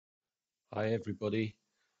Hi, everybody.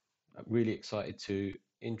 I'm really excited to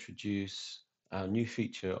introduce our new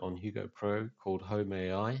feature on Hugo Pro called Home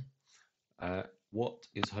AI. What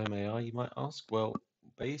is Home AI, you might ask? Well,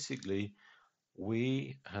 basically,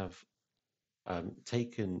 we have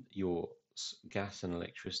taken your gas and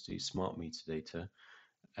electricity smart meter data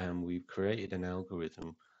and we've created an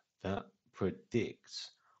algorithm that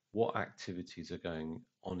predicts what activities are going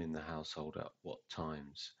on in the household at what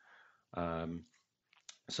times. Um,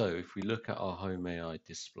 So if we look at our Home AI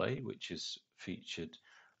display, which is featured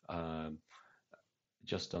um,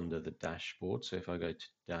 just under the dashboard. So if I go to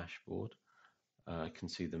dashboard, I can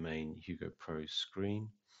see the main Hugo Pro screen,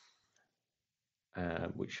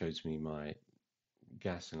 which shows me my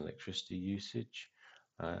gas and electricity usage.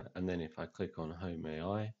 And then if I click on Home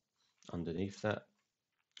AI, underneath that,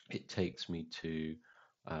 it takes me to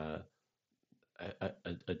uh,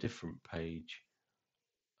 a different page.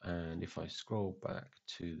 And if I scroll back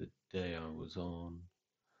to the day I was on,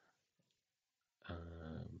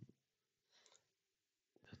 um,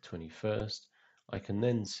 the 21st, I can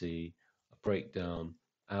then see a breakdown,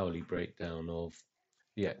 hourly breakdown of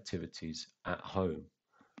the activities at home.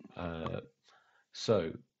 Uh,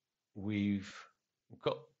 so we've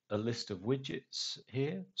got a list of widgets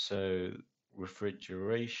here. So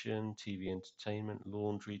refrigeration, TV entertainment,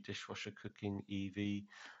 laundry, dishwasher, cooking, EV,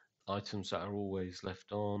 items that are always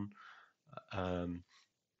left on. Um,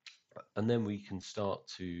 and then we can start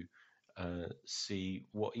to see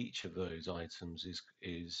what each of those items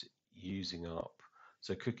is using up.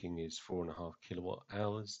 So cooking is 4.5 kilowatt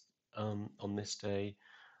hours on this day.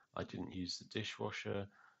 I didn't use the dishwasher.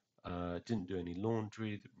 Didn't do any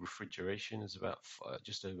laundry. The refrigeration is about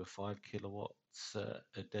just over 5 kilowatts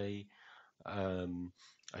a day. I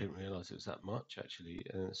didn't realize it was that much actually.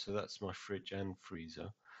 So that's my fridge and freezer.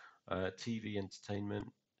 TV entertainment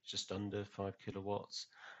just under 5 kilowatts.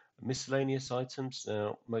 Miscellaneous items.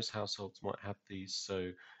 Now, most households might have these,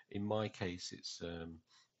 so in my case,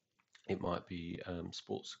 it might be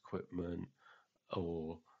sports equipment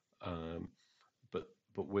or um, but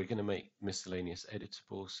we're going to make miscellaneous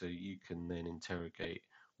editable, so you can then interrogate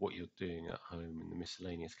what you're doing at home in the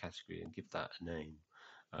miscellaneous category and give that a name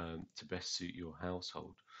to best suit your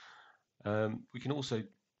household. We can also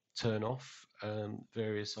turn off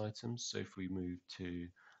various items. So if we move to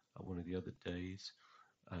one of the other days,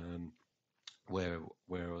 um, where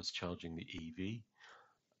I was charging the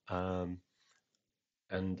EV, um,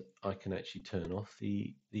 and I can actually turn off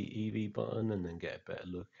the EV button and then get a better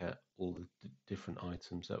look at all the different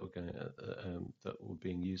items that were that were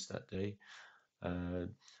being used that day. Uh,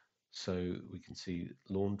 so we can see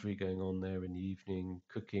laundry going on there in the evening,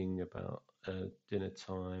 cooking about dinner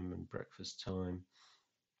time and breakfast time,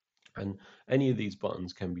 and any of these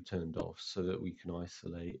buttons can be turned off so that we can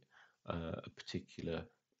isolate a particular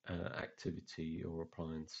activity or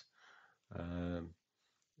appliance. Um,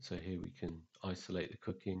 So here we can isolate the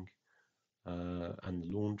cooking and the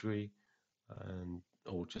laundry, and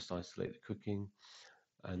or just isolate the cooking,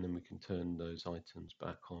 and then we can turn those items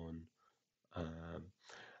back on. Um,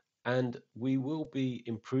 and we will be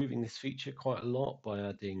improving this feature quite a lot by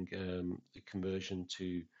adding the conversion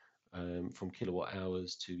to from kilowatt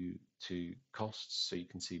hours to costs, so you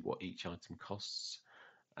can see what each item costs,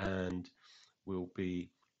 and we'll be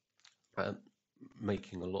um,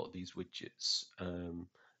 making a lot of these widgets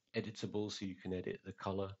editable, so you can edit the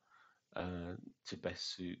color uh, to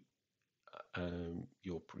best suit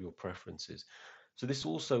your preferences. So this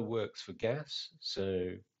also works for gas.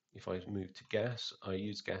 So if I move to gas, I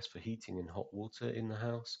use gas for heating and hot water in the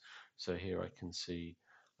house. So here I can see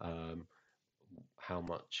um, how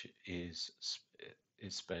much is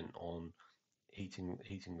spent on heating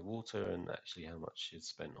the water, and actually how much is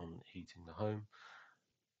spent on heating the home.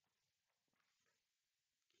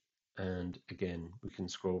 And again, we can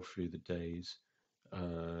scroll through the days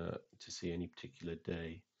to see any particular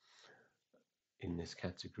day in this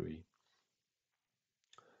category.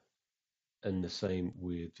 And the same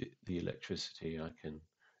with the electricity. I can,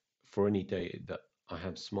 for any day that I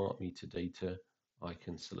have smart meter data, I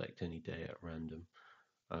can select any day at random.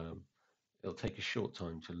 Um, it'll take a short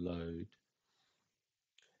time to load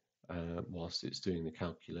whilst it's doing the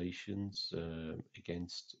calculations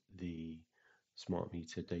against the smart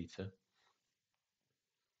meter data.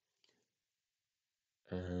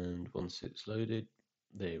 And once it's loaded,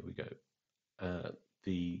 there we go. Uh,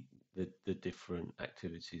 the different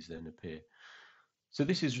activities then appear. So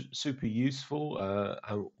this is super useful.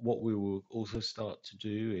 And what we will also start to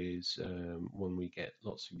do is when we get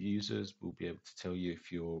lots of users, we'll be able to tell you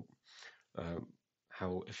if you're um,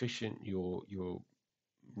 how efficient your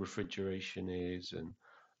refrigeration is and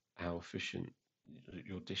how efficient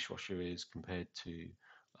your dishwasher is compared to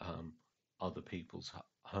um, other people's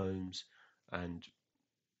homes, and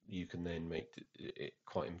you can then make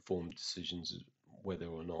quite informed decisions of whether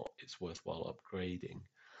or not it's worthwhile upgrading.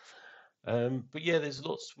 But yeah, there's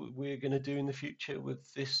lots we're going to do in the future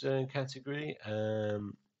with this category.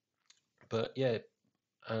 But yeah,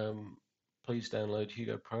 um, please download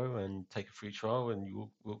Hugo Pro and take a free trial, and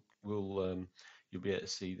you'll be able to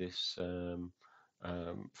see this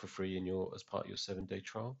for free in your as part of your 7-day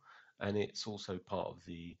trial. And it's also part of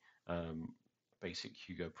the um, basic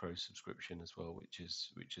Hugo Pro subscription as well, which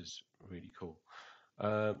is really cool.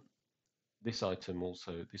 Um, this item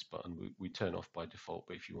also, this button we turn off by default,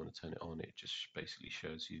 but if you want to turn it on, it just basically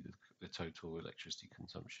shows you the total electricity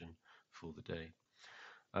consumption for the day.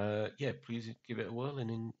 Yeah, please give it a whirl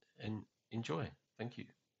and enjoy. Thank you.